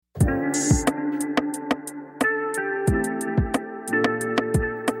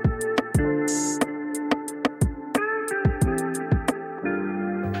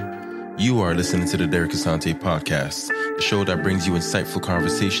are listening to the Derek Asante podcast, the show that brings you insightful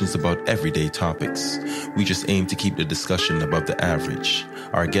conversations about everyday topics. We just aim to keep the discussion above the average.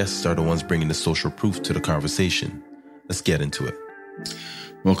 Our guests are the ones bringing the social proof to the conversation. Let's get into it.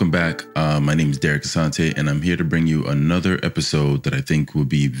 Welcome back. My name is Derek Asante, and I'm here to bring you another episode that I think will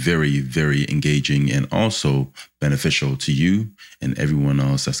be very, very engaging and also beneficial to you and everyone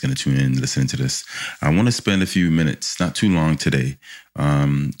else that's going to tune in and listen to this. I want to spend a few minutes, not too long today,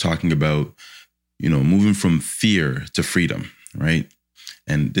 talking about, moving from fear to freedom, right?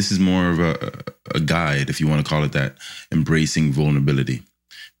 And this is more of a guide, if you want to call it that, embracing vulnerability,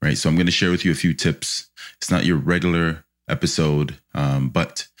 right? So I'm going to share with you a few tips. It's not your regular episode,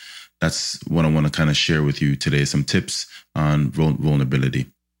 but that's what I want to kind of share with you today, some tips on vulnerability.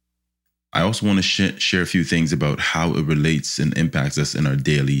 I also want to share a few things about how it relates and impacts us in our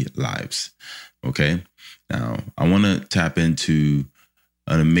daily lives. Okay. Now, I want to tap into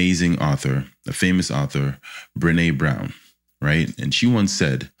an amazing author, a famous author, Brené Brown, right? And she once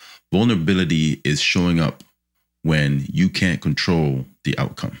said, vulnerability is showing up when you can't control the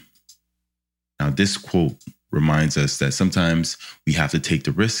outcome. Now, this quote reminds us that sometimes we have to take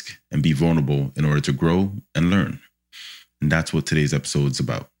the risk and be vulnerable in order to grow and learn. And that's what today's episode is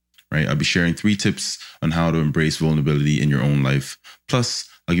about, right? I'll be sharing 3 tips on how to embrace vulnerability in your own life. Plus,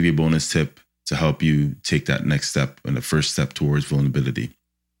 I'll give you a bonus tip to help you take that next step and the first step towards vulnerability.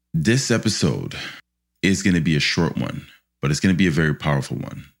 This episode is going to be a short one, but it's going to be a very powerful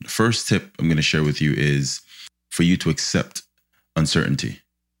one. The first tip I'm going to share with you is for you to accept uncertainty.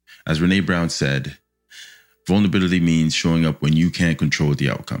 As Brené Brown said, vulnerability means showing up when you can't control the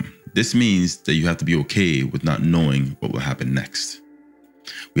outcome. This means that you have to be okay with not knowing what will happen next.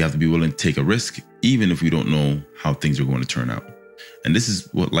 We have to be willing to take a risk, even if we don't know how things are going to turn out. And this is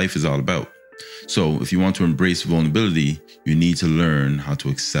what life is all about. So if you want to embrace vulnerability, you need to learn how to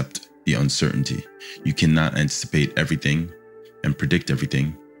accept the uncertainty. You cannot anticipate everything and predict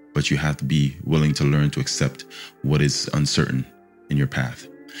everything, but you have to be willing to learn to accept what is uncertain in your path.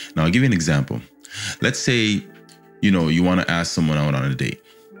 Now, I'll give you an example. Let's say, you want to ask someone out on a date,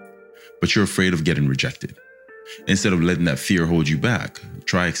 but you're afraid of getting rejected. Instead of letting that fear hold you back,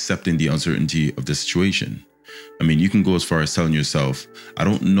 try accepting the uncertainty of the situation. I mean, you can go as far as telling yourself, I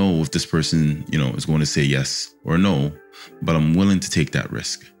don't know if this person, is going to say yes or no, but I'm willing to take that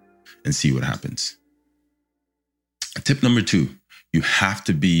risk and see what happens. Tip number 2, you have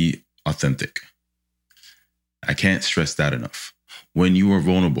to be authentic. I can't stress that enough. When you are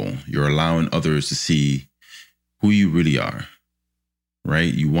vulnerable, you're allowing others to see who you really are,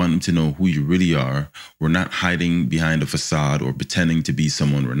 right? You want them to know who you really are. We're not hiding behind a facade or pretending to be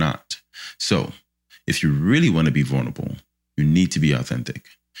someone we're not. So if you really want to be vulnerable, you need to be authentic.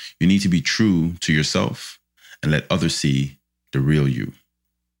 You need to be true to yourself and let others see the real you.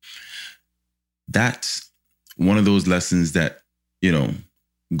 That's one of those lessons that,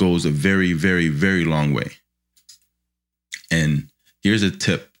 goes a very, very, very long way. And here's a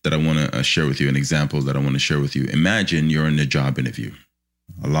tip that I want to share with you, an example that I want to share with you. Imagine you're in a job interview.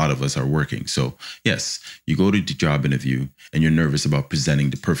 A lot of us are working. So yes, you go to the job interview and you're nervous about presenting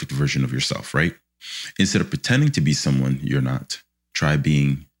the perfect version of yourself, right? Instead of pretending to be someone you're not, try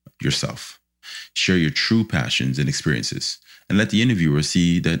being yourself. Share your true passions and experiences and let the interviewer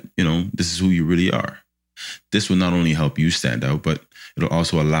see that, this is who you really are. This will not only help you stand out, but it'll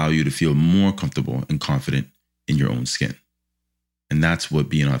also allow you to feel more comfortable and confident in your own skin. And that's what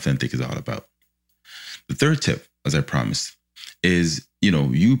being authentic is all about. The third tip, as I promised, is,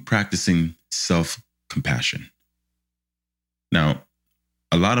 you practicing self-compassion. Now,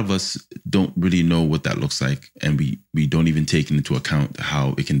 a lot of us don't really know what that looks like, and we don't even take into account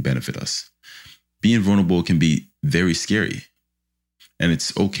how it can benefit us. Being vulnerable can be very scary, and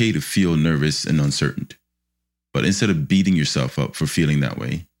it's okay to feel nervous and uncertain. But instead of beating yourself up for feeling that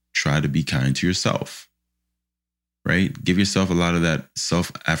way, try to be kind to yourself. Right? Give yourself a lot of that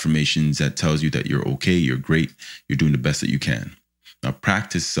self-affirmations that tells you that you're okay, you're great, you're doing the best that you can. Now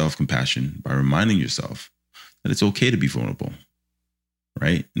practice self-compassion by reminding yourself that it's okay to be vulnerable,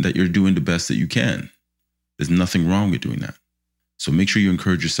 right? And that you're doing the best that you can. There's nothing wrong with doing that. So make sure you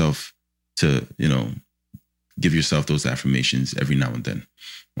encourage yourself to, give yourself those affirmations every now and then.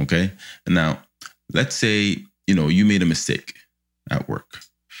 Okay? And now let's say, you made a mistake at work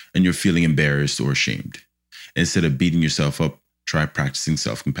and you're feeling embarrassed or ashamed. Instead of beating yourself up, try practicing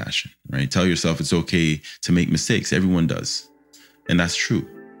self-compassion, right? Tell yourself it's okay to make mistakes. Everyone does. And that's true,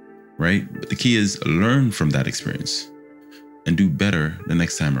 right? But the key is learn from that experience and do better the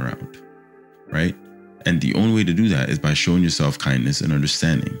next time around, right? And the only way to do that is by showing yourself kindness and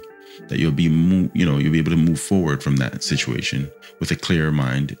understanding that you'll be able to move forward from that situation with a clearer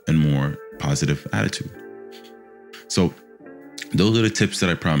mind and more positive attitude. So those are the tips that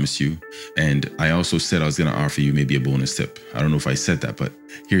I promised you. And I also said I was going to offer you maybe a bonus tip. I don't know if I said that, but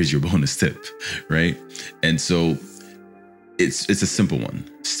here's your bonus tip, right? And so it's a simple one.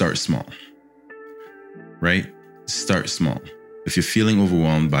 Start small, right? Start small. If you're feeling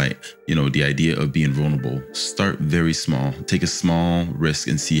overwhelmed by, the idea of being vulnerable, start very small. Take a small risk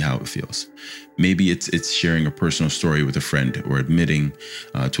and see how it feels. Maybe it's sharing a personal story with a friend or admitting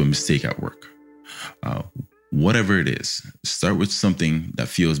to a mistake at work. Whatever it is, start with something that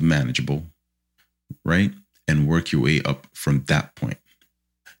feels manageable, right? And work your way up from that point.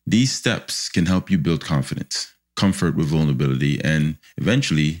 These steps can help you build confidence, comfort with vulnerability, and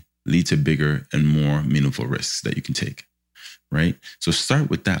eventually lead to bigger and more meaningful risks that you can take, right? So start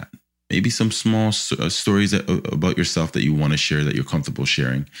with that. Maybe some small stories about yourself that you want to share, that you're comfortable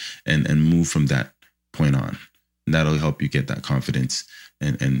sharing, and move from that point on. And that'll help you get that confidence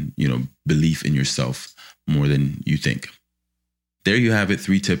and belief in yourself more than you think. There you have it,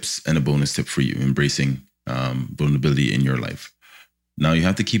 3 tips and a bonus tip for you, embracing vulnerability in your life. Now you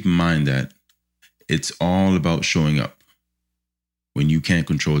have to keep in mind that it's all about showing up when you can't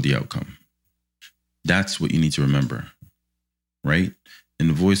control the outcome. That's what you need to remember, right? In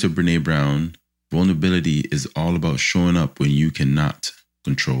the voice of Brené Brown, vulnerability is all about showing up when you cannot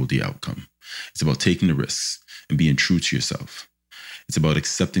control the outcome. It's about taking the risks and being true to yourself. It's about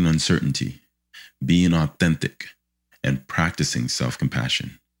accepting uncertainty, being authentic, and practicing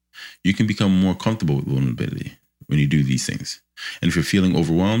self-compassion. You can become more comfortable with vulnerability when you do these things. And if you're feeling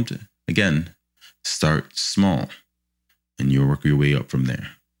overwhelmed, again, start small and you'll work your way up from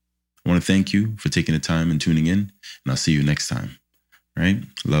there. I want to thank you for taking the time and tuning in, and I'll see you next time. All right?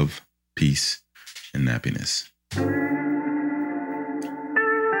 Love, peace, and happiness.